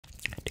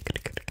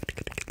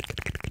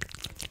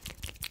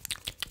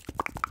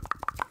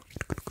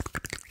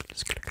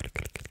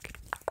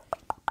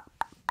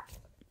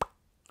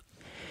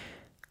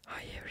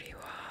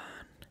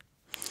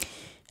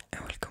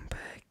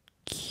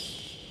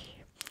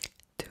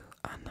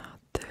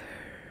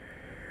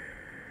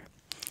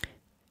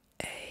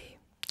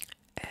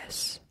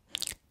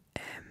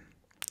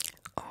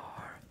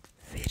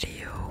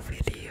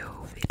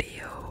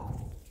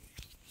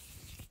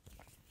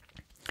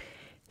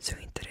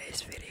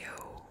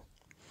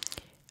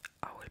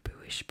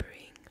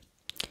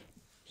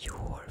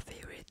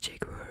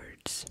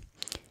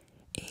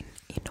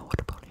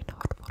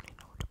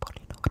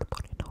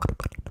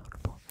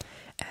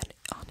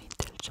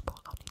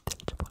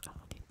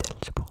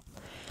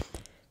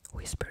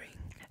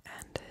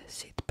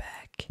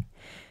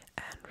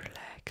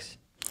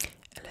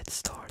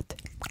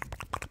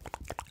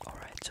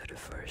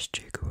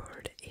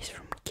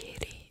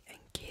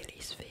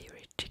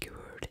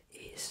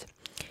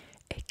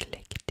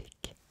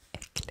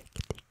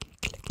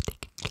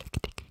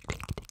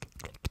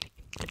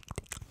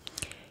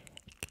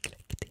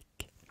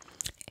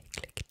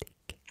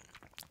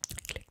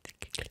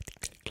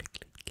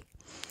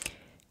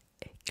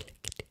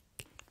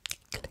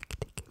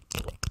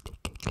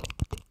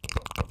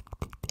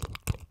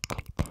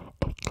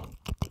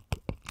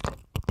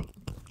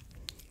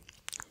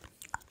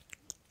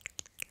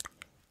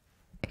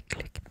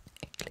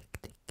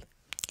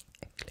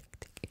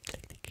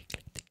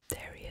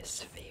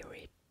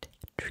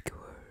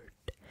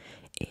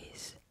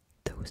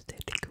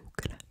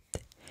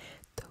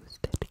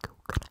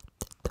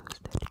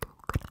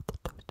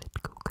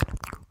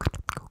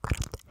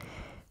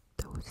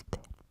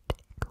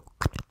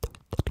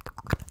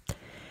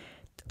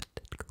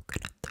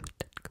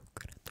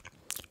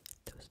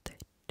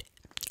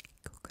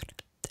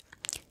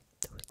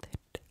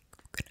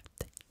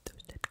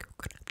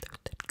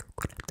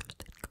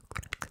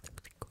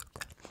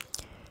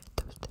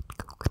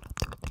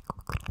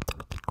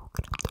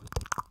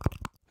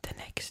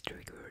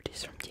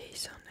is from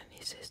Jason, and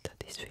he says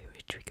that his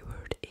favorite trigger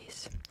word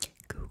is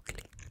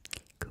googly,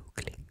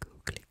 googly,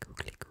 googly,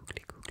 googly,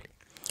 googly, googly,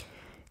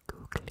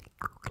 googly,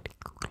 googly, googly,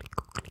 googly,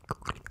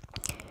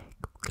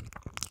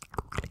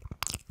 googly, googly,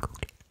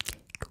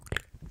 googly,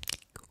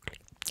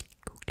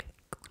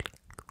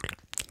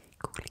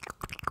 googly, googly,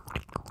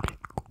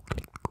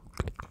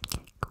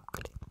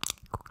 googly,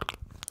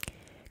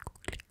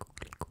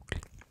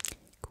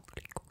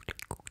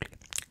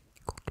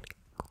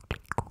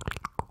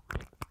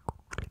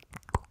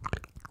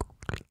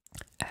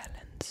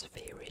 Alan's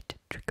favorite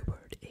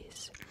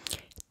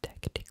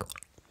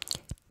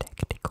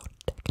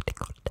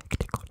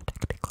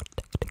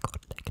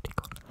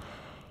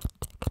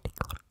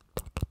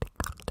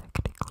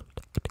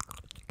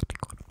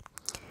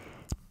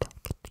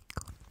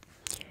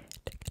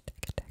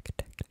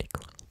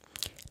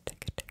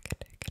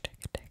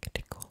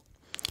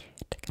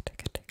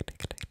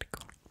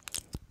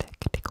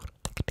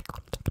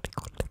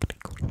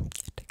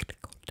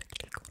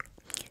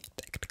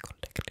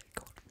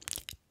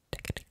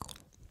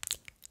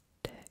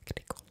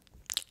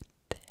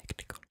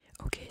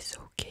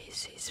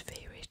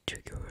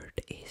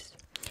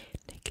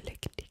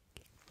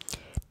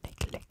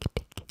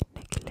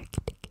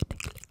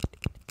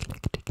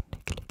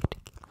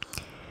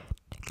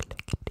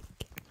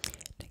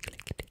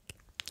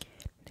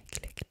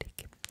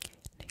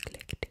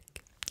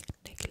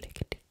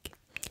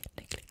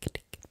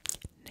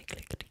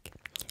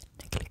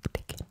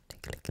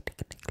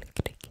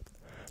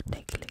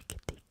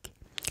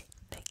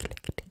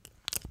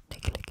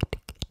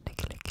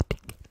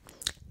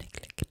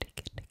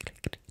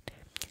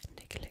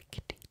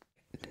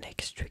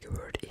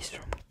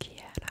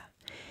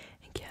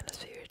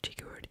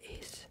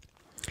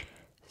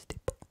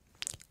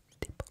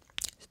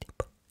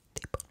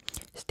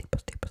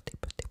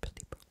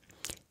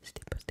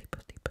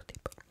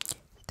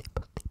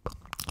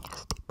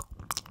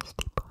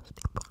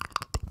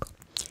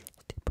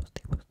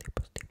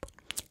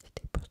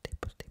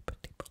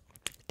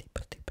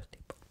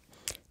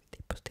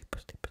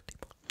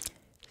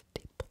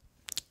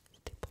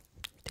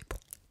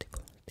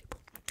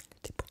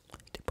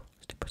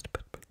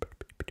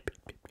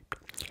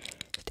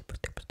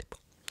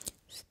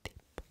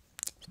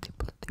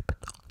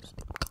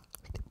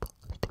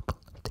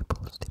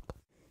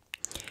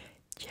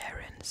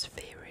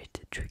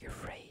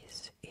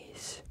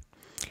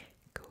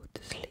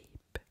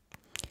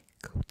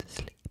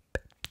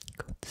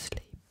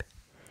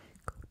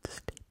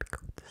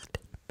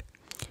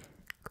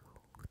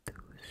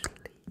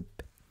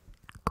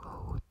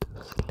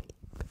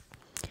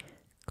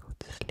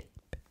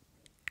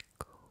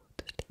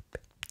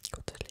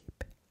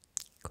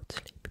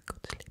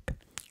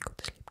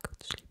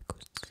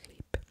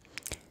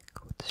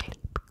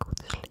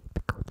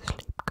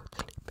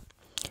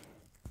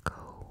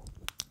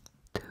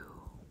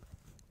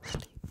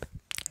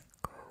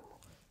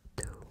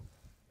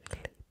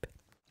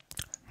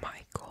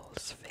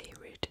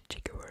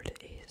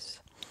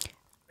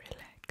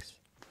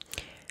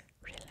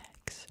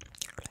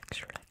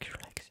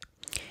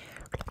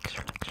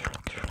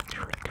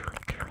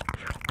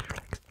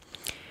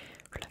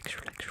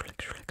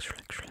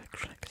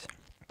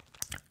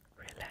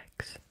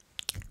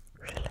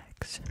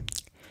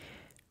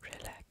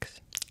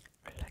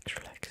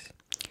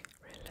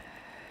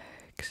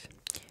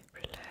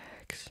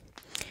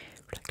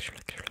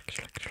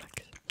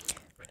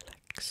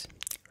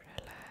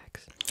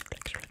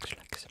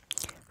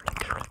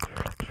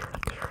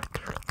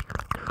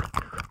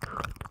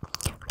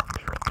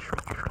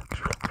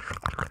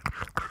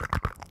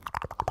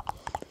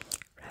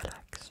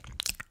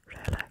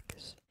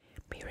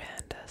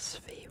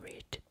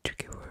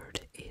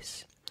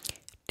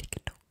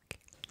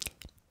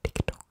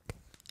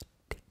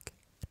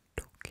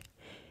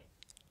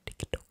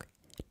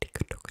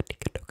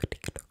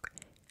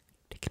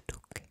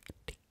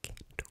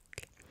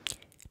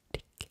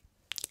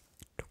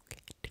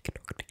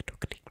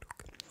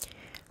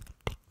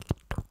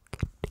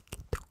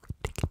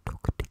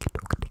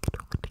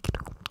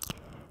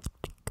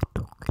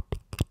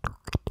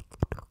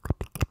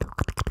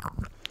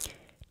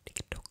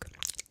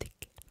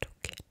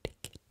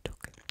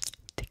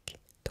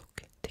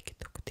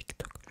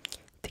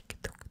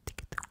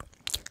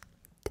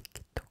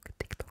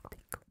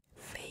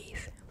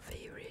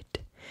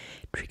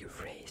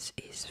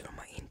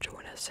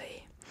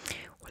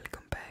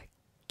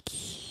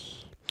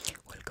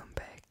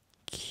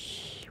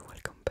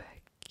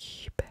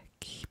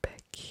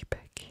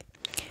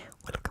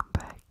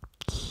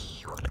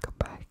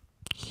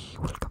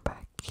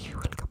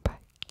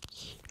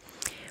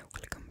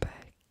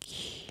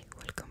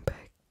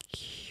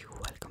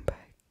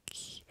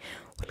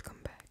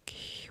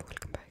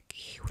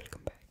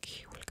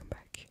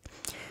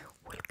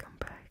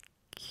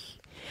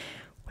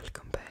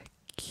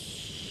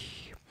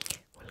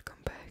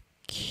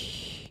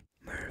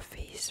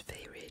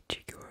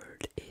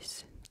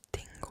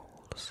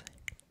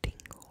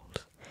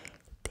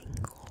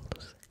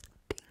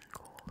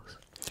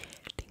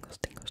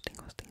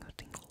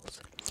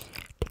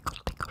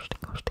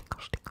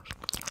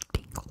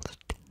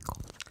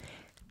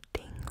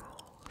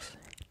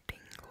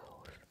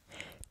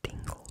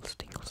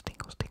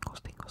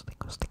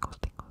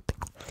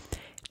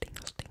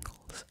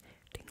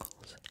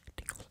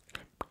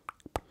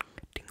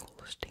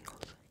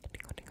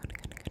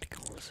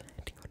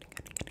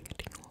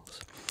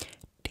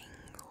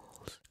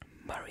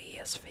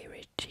Maria's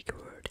favorite trigger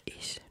word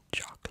is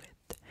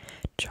chocolate.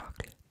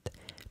 Chocolate.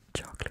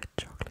 Chocolate,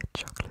 chocolate,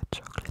 chocolate,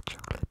 chocolate,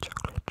 chocolate,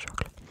 chocolate,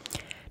 chocolate.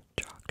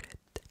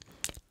 Chocolate.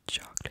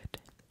 Chocolate.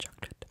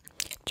 Chocolate.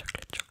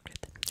 Chocolate,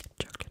 chocolate.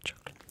 Chocolate,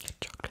 chocolate.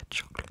 Chocolate,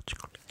 chocolate, chocolate,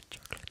 chocolate,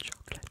 chocolate,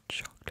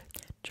 chocolate,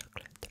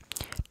 chocolate.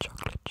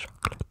 Chocolate,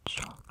 chocolate,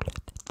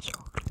 chocolate,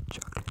 chocolate,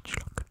 chocolate,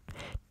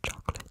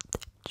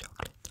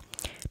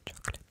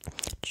 chocolate,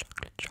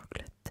 chocolate,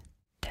 chocolate.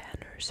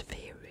 Tanner's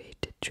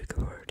favorite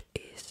trigger word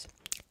is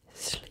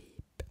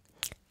sleep.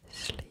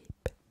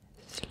 Sleep,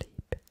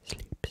 sleep,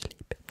 sleep,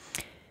 sleep.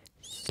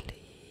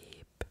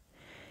 Sleep,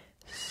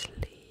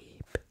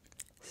 sleep,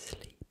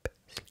 sleep,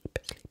 sleep,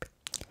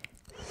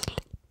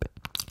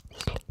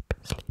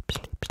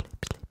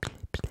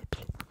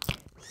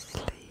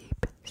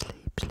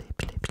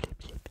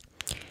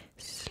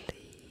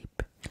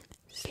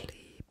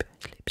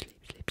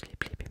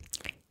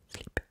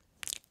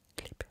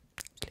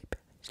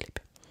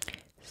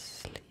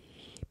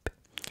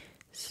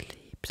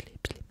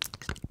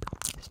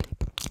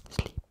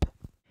 sleep.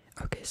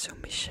 Okay, so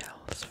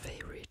Michel's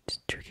favorite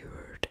trigger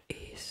word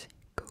is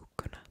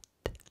coconut.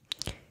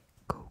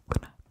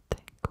 Coconut,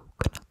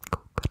 coconut,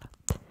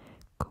 coconut,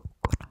 coconut,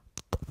 coconut,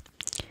 coconut,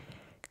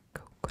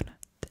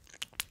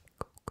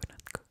 coconut,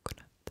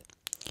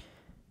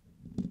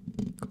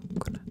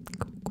 coconut,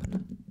 coconut,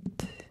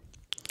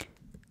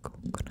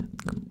 coconut, coconut,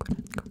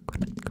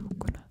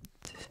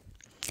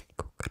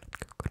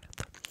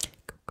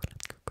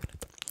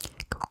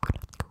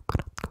 coconut,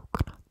 coconut,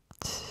 coconut.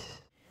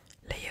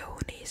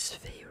 Léonie's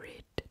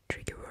favorite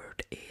trigger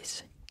word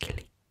is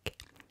click.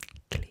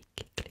 Click,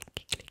 click, click,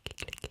 click, click,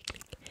 click, click,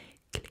 click,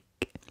 click,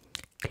 click,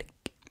 click,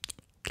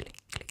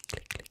 click,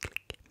 click,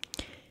 click.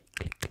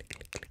 Click, click,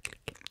 click, click,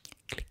 click,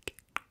 click, click,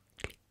 click,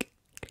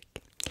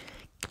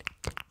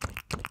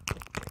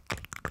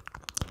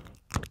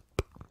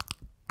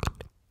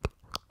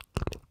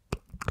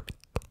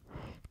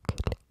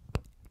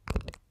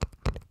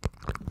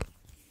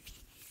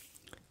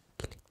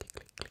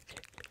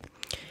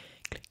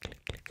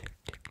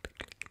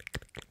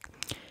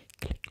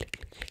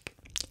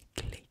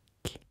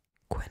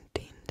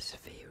 Quentin's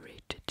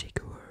favorite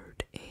trigger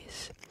word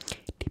is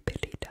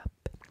Tipititap.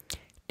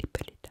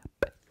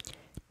 Tipititap.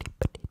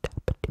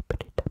 Tipititap.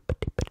 Tipititap.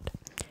 Tipititap.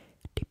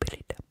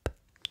 Tipititap.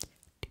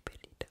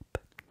 Tipititap.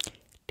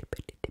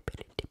 Tipititap.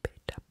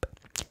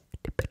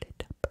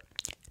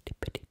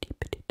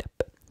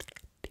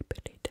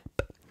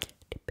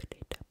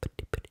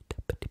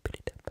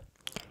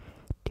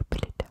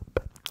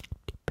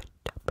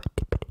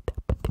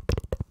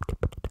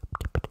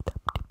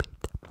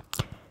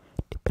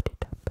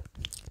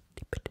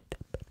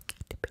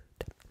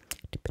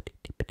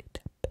 Tipititap.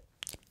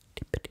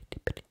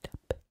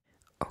 Tipititap.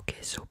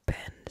 Okay, so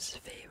Ben's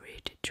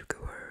favorite trigger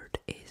word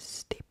is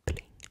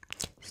stippling.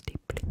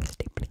 Stippling,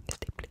 stippling,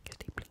 stippling,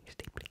 stippling,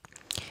 stippling.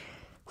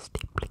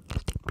 Stippling,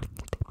 stippling,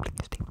 stippling,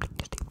 stippling,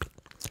 stippling.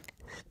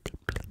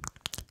 Stippling,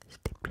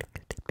 stippling,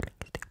 stippling,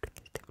 stippling,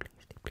 stippling,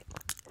 stippling.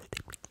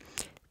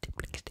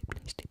 Stippling,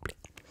 stippling, stippling.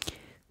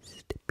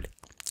 Stippling,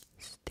 stippling,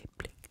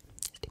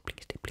 stippling,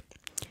 stippling.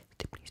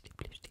 Stippling,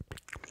 stippling, stippling.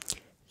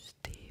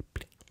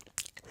 Stippling,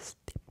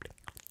 stippling,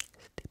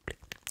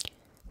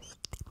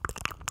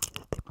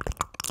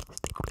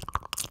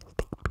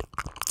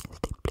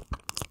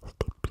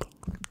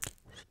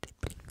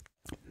 stippling.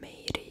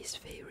 Maidy's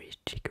favorite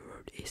trigger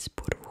word is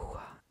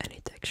burbuja, and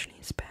it's actually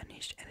in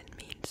Spanish and it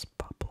means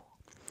bubble.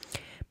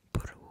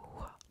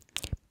 Burbuja,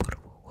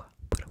 burbuja,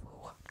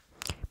 burbuja,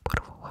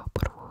 burbuja,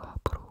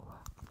 burbuja,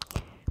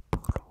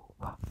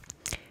 burbuja,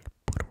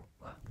 burbuja,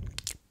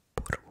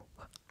 burbuja,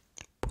 burbuja,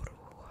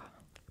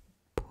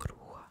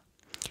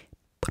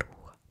 burbuja, burbuja,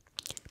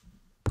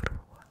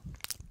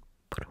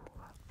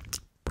 burbuja,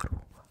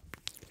 burbuja,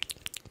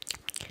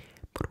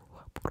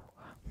 burbuja,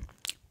 burbuja,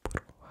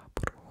 burbuja,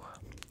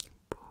 burbuja,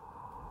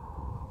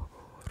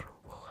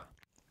 burbuja.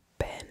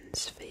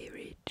 Ben's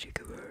favorite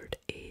trigger word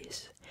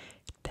is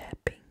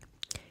tapping.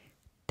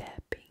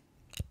 Tapping,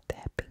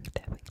 tapping,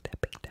 tapping,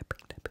 tapping,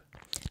 tapping, tapping,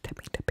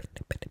 tapping, tapping,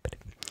 tapping, tapping,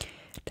 tapping,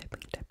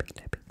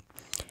 tapping, tapping, tapping, tapping, tapping, tapping,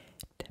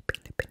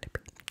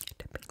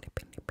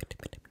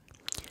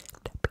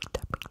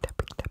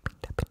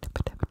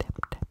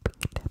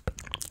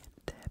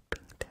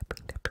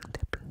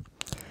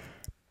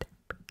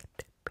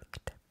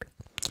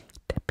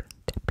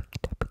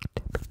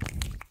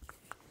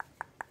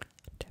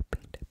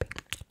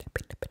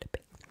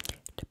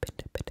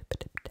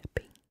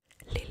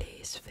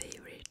 Lily's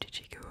favorite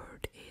trigger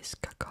word is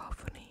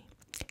cacophony.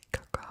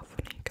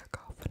 Cacophony,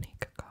 cacophony,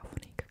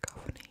 cacophony,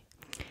 cacophony,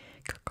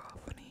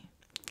 cacophony,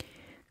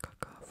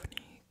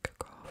 cacophony,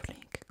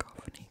 cacophony,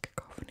 cacophony,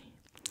 cacophony,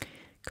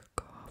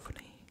 cacophony,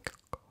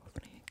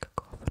 cacophony,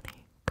 cacophony,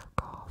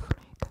 cacophony, cacophony, cacophony,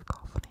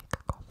 cacophony,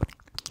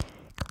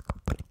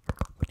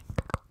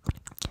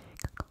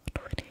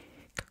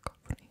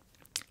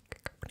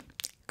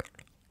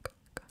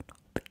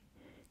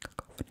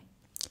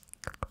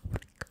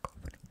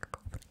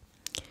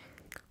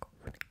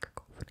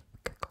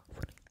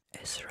 cacophony,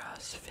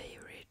 Ezra's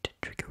favorite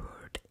trigger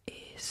word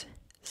is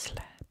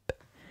slap.